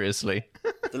little- seriously.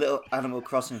 The little Animal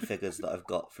Crossing figures that I've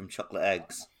got from Chocolate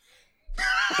Eggs.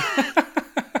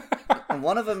 And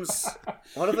one of them's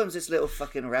this little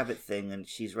fucking rabbit thing, and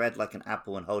she's red like an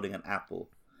apple and holding an apple.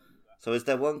 So is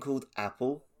there one called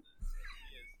Apple?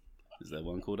 Is there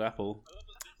one called Apple?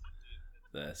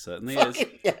 There certainly Fucking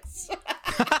is. yes.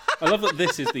 I love that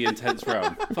this is the intense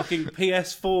realm. Fucking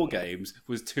PS4 games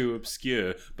was too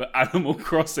obscure, but Animal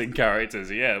Crossing characters,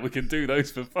 yeah, we can do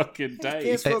those for fucking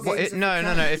days. PS4 games are No.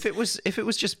 for If it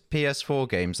was just PS4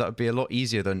 games, that would be a lot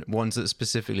easier than ones that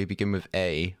specifically begin with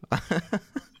A.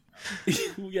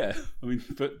 Yeah, I mean,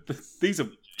 but these are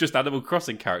just Animal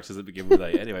Crossing characters that begin with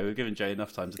A. Anyway, we've given Jay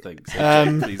enough time to think, so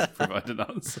Jay, please provide an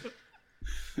answer.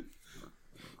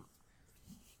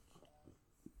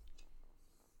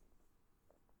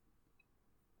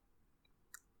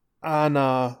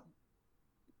 Anna.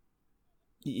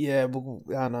 Yeah, we'll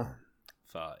go Anna.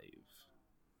 5.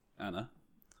 Anna.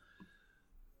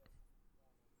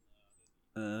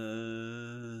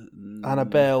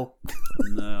 Annabelle.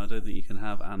 No, I don't think you can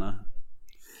have Anna.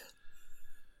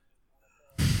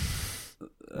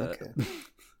 Okay.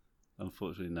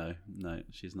 Unfortunately, no,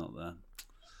 she's not there.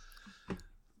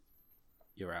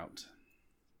 You're out.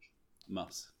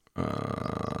 Mus.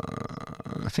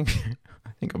 I think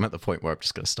I'm at the point where I'm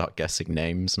just going to start guessing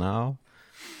names now.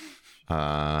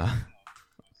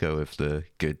 Go with the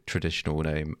good traditional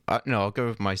name. No, I'll go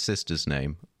with my sister's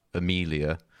name,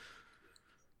 Amelia.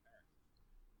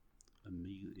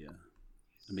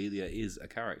 Amelia is a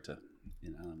character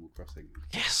in Animal Crossing.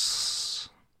 Yes.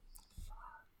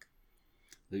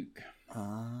 Luke.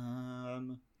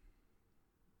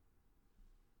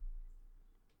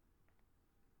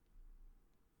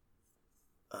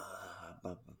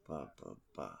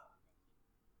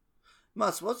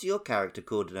 Mus, what's your character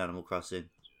called in Animal Crossing?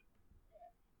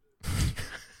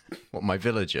 What, my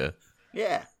villager?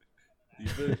 Yeah.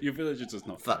 Your villager does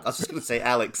not. Fuck, I was just going to say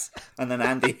Alex and then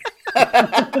Andy.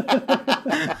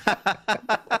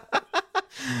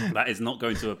 That is not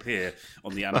going to appear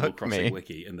on the Animal Fuck Crossing me.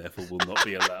 wiki and therefore will not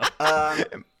be allowed.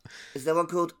 Is there one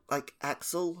called, like,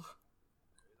 Axel?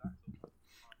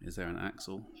 Is there an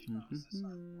Axel?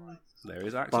 There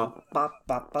is Axel.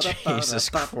 Jesus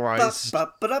Christ.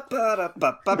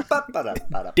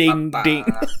 Ding, ding.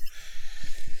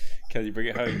 Can you bring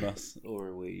it home, Mus? Or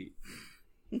are we...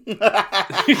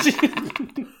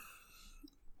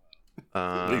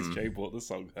 At least Jay brought the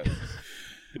song home.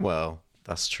 Well,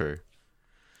 that's true.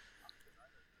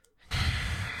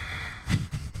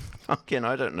 Fucking,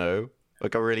 I don't know.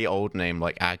 Like a really old name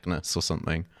like Agnes or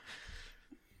something.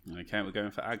 Okay, we're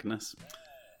going for Agnes.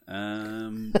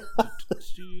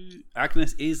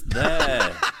 Agnes is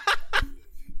there.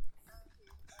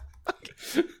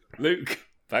 Luke,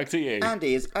 back to you.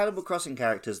 Andy, is Animal Crossing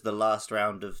characters the last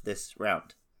round of this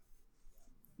round?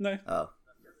 No. Oh.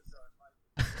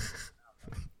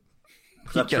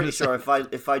 'Cause I'm pretty sure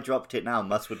if I dropped it now,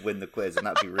 Mus would win the quiz, and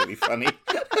that'd be really funny.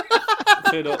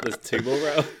 Fear not, there's 2 more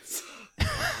rounds.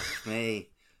 Me.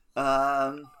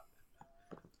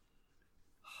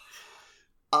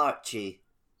 Archie.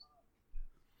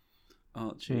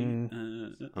 Archie.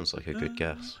 Sounds like a good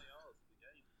guess.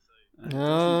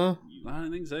 I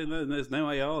don't think so. No, there's no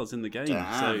ARs in the game.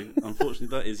 Damn. So, unfortunately,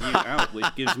 that is you out, which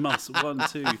gives Muss 1,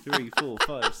 2, 3, 4,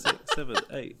 5, 6, 7,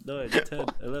 8, 9, 10,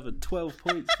 11, 12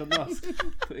 points for Muss,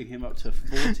 putting him up to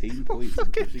 14 points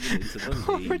and pushing him into the What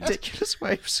a lead. ridiculous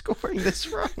way of scoring this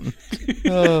round.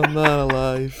 Oh man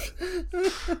alive!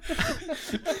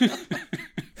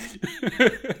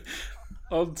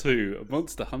 On to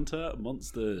Monster Hunter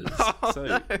Monsters.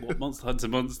 What Monster Hunter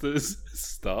Monsters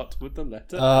start with the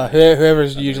letter A?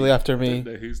 Whoever's usually after I me.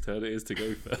 don't know whose turn it is to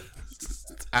go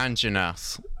first.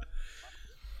 Anjanath.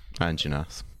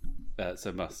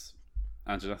 So Muss.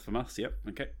 Anjanath for Muss, yep,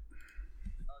 okay.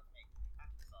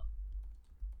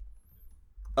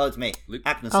 Oh, it's me. Luke.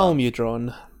 Agneson.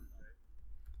 Almudron.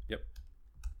 Yep.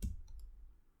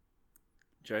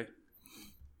 Jay?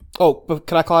 Oh, but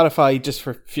can I clarify just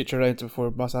for future rounds before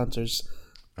Muss answers?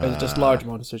 Is it just large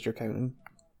monsters you're counting?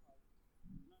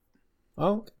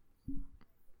 Oh,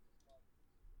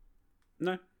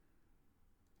 No.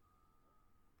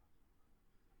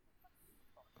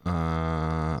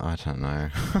 I don't know.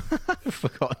 I've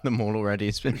forgotten them all already.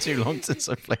 It's been too long since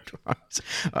I played Rise.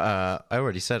 I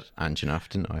already said Anjanath,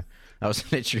 didn't I? That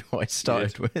was literally what I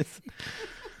started with.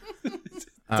 Don't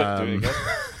do it again.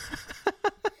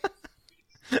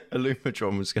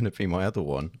 Illumidron was going to be my other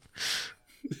one.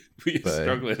 Were you But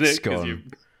struggling it's it? 'Cause gone. you...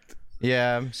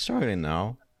 Yeah, I'm struggling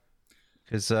now.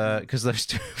 Because those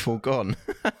two have all gone.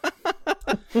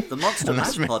 The Monster And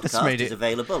Mash that's podcast made is it-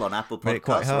 available on Apple made it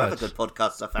quite Podcasts or wherever hard. good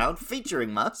podcasts are found,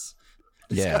 featuring Muss.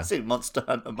 Yeah. Discussing Monster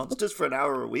Hunter Monsters for an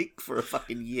hour a week for a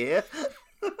fucking year.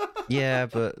 Yeah,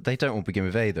 but they don't all begin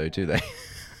with A, though, do they?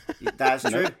 That's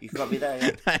true. You've got me there,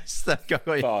 yeah. That's the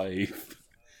guy. 5,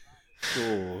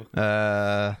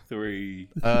 4, 3,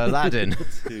 Aladdin.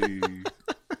 2.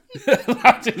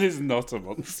 Aladdin is not a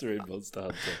monster in Monster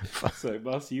Hunter. So,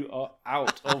 Muss, you are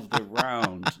out of the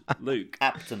round. Luke.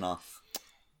 Aptonoth.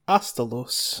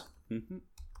 Astalos. Mm-hmm.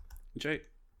 Jay.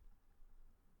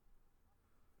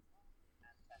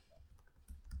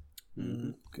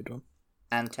 Good one.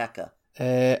 Anteka.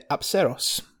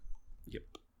 Apseros. Yep.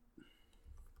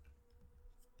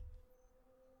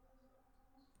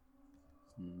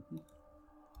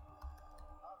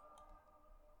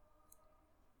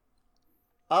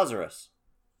 Azarus.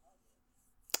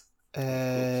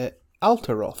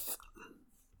 Alteroth.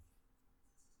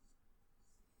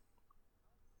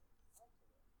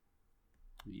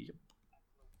 Yep.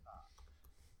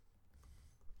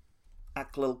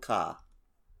 Aklil-Ka.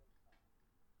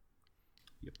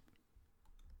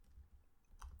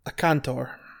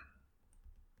 Akantor.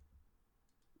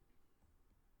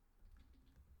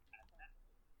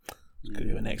 It's going to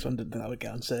be the next one, didn't think that would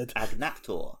get unsaid.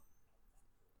 Agnaptor.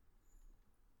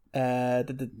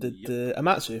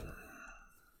 Amatsu.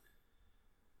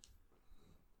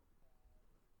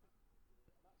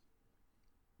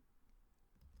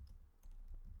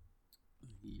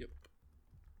 Yep.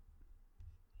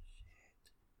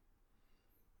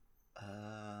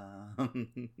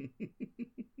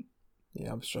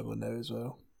 Yeah, I'm struggling now as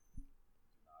well.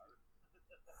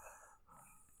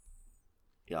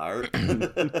 Yar.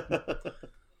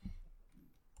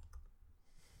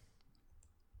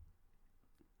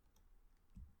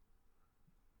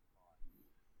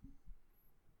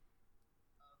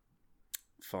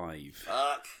 5,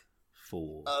 Fuck.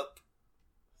 4, Up.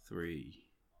 3,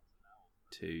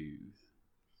 2,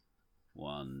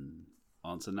 1.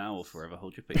 Answer now or forever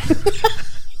hold your peace.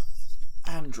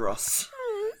 Andros.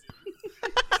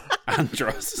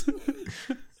 Andros.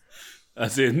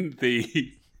 As in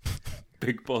the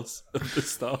big boss of the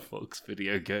Star Fox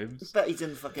video games. Bet he's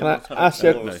in fucking Can I Monster Hunter ask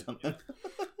you- 4 or No. something.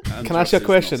 Can I ask you a Andros is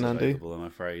question, not Andy? available, I'm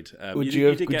afraid. Would you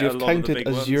have did get a lot of the counted big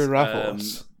as ones. your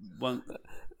Rathalos? One,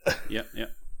 yeah.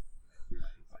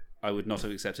 I would not have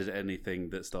accepted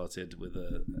anything that started with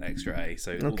an extra A.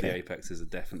 So all the Okay. Apexes are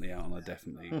definitely out, and I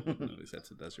definitely would not have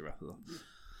accepted as your Rathalos.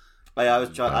 Oh, yeah, I was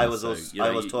trying. I was So, also, yeah,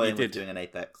 I was you toying did. with doing an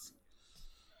Apex.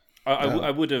 I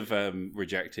would have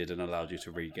rejected and allowed you to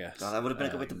re-guess. God, that would have been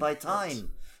a good way to buy time.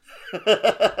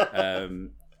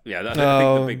 Yeah, I think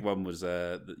Oh. the big one was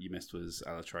that you missed was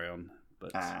Alatreon,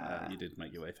 but you did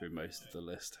make your way through most of the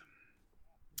list.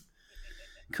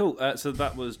 Cool. So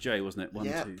that was Jay, wasn't it? 1,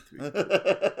 Yeah. 2, 3.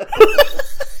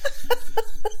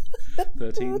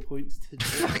 13 points to Jay.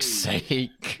 Fuck's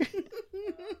sake.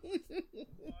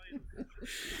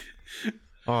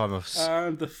 I'm a...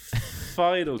 And the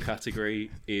final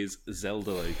category is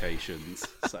Zelda locations.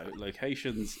 So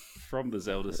locations from the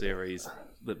Zelda series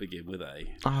that begin with A.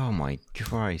 Oh my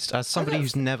Christ. As somebody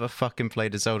who's never fucking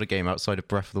played a Zelda game outside of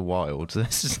Breath of the Wild,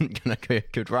 this isn't going to be a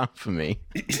good round for me.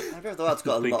 Breath of the Wild's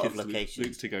got a lot of locations.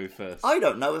 Luke to go first. I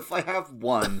don't know if I have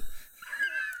one.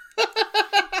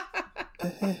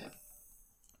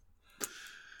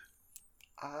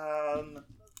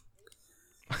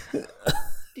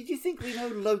 Did you think we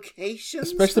know locations?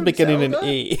 Especially from beginning in Zelda?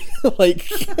 A. Like,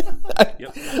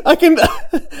 Yep.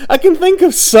 I can think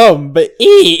of some, but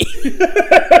A.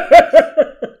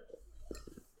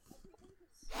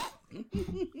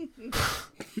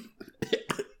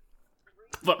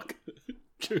 Fuck.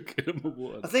 Choking him with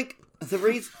water. I think the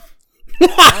reason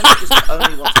Andy just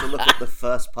only wants to look at the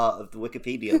first part of the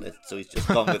Wikipedia list, so he's just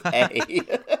gone with A.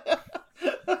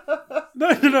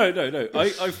 No.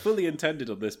 I fully intended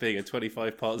on this being a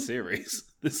 25-part series.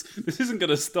 This isn't going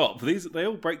to stop. They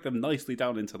all break them nicely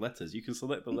down into letters. You can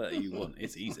select the letter you want.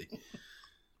 It's easy.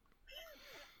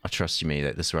 I trust you, me,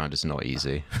 that this round is not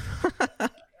easy.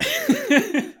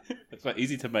 It's like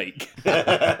easy to make.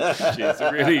 Which is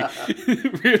really,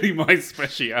 really my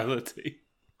speciality.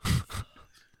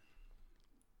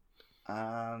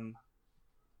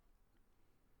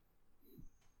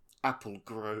 Apple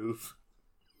Grove.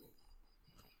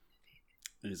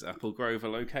 Is Apple Grove a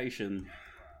location?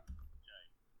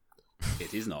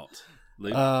 It is not.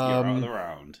 Luke, you're Um, out of the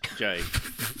round. Jay.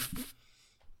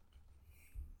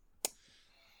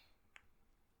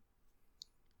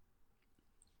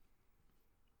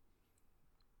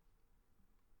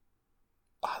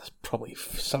 There's probably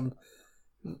some.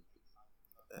 I'm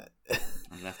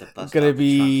gonna have to bust Gonna out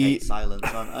the be- truncate silence,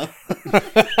 aren't I?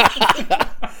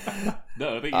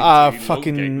 No, I think it's too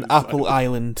Fucking long Apple games.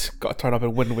 Island. Got to turn up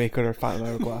in Wind Waker or Phantom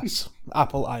Hourglass.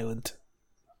 Apple Island.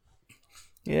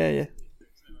 Yeah.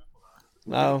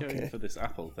 Oh, We're going okay. for this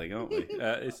Apple thing, aren't we?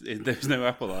 There's no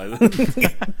Apple Island.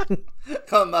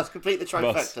 Come on, Matt, complete the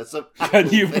Ross, trifecta. So Can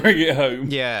you bring it home?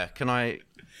 Yeah, can I,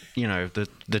 the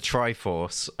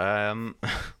Triforce.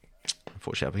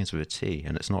 Unfortunately, that begins with a T,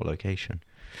 and it's not location.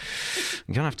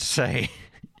 I'm going to have to say...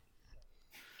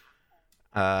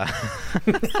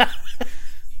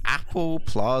 Apple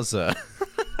Plaza.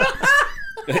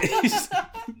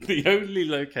 The only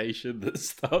location that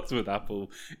starts with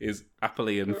Apple is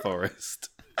Appleian Forest.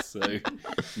 So,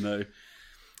 no.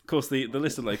 Of course, the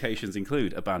list of locations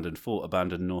include Abandoned Fort,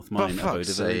 Abandoned North Mine, For Avoda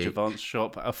fuck's Village, sake. Advanced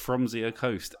Shop, Fromsia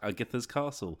Coast, Agatha's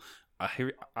Castle,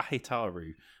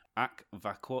 Ahitaru,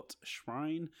 Akvaquot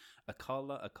Shrine,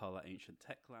 Akala Ancient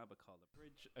Tech Lab, Akala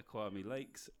Bridge, Aquami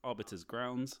Lakes, Arbiter's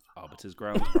Grounds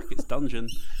brackets Dungeon,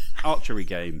 Archery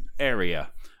Game, Area,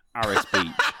 Aris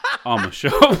Beach, Armour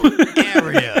Shop,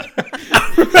 Area.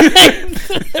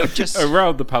 Just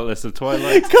Around the Palace of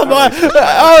Twilight. Come on!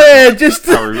 Aris Just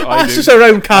Haru that's Island. just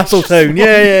around Castletown.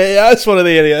 Yeah. That's one of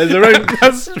the areas around.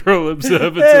 Astral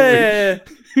Observatory.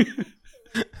 Yeah.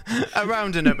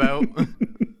 around and about.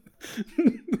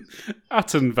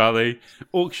 Atten Valley,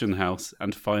 Auction House,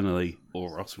 and finally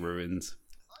Oros Ruins.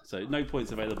 So no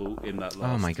points available in that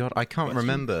last. Oh my god, I can't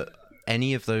remember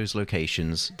any of those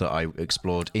locations that I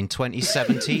explored in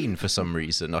 2017 for some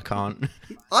reason. I can't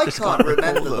can't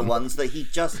remember the them. ones that he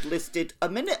just listed a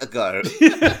minute ago.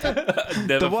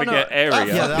 Never one forget I- area.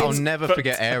 Yeah, I'll never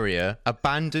forget area.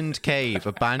 Abandoned cave,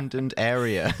 abandoned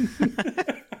area.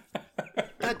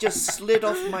 That just slid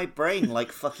off my brain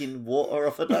like fucking water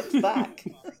off a duck's back.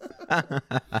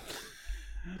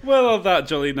 Well, on that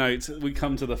jolly note, we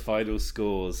come to the final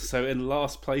scores. So in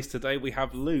last place today, we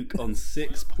have Luke on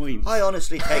 6 points. I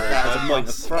honestly take that as a point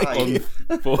of pride.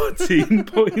 On 14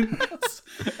 points.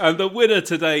 And the winner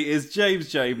today is James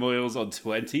J. Moyles on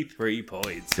 23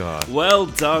 points. God. Well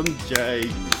done,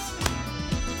 James.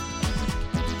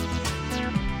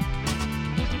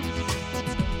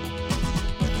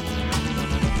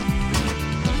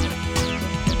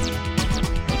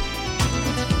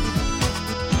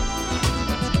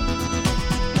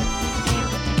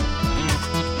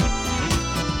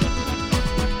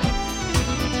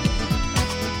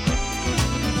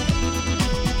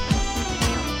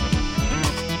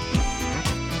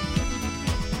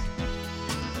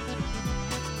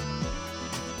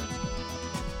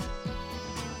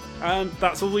 And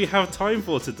that's all we have time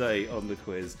for today on the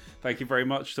quiz. Thank you very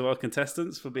much to our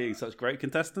contestants for being such great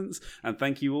contestants, and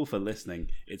thank you all for listening.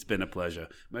 It's been a pleasure.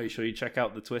 Make sure you check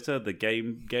out the Twitter, the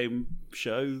game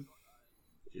show.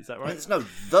 Is that right? It's no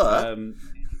the.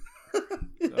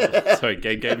 Sorry,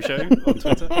 game show on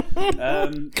Twitter.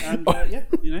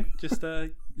 Just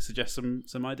suggest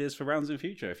some ideas for rounds in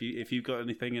future. If you've got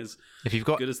anything as If you've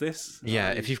got good as this,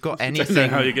 if you've got I don't know anything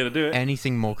how you're going to do it.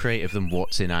 anything more creative than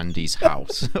what's in Andy's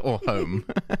house or home,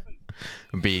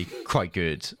 would be quite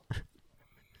good.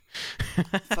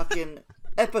 Fucking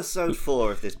episode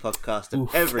 4 of this podcast, and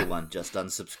everyone just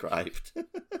unsubscribed.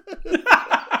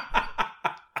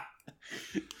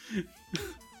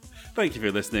 Thank you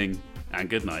for listening, and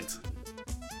good night.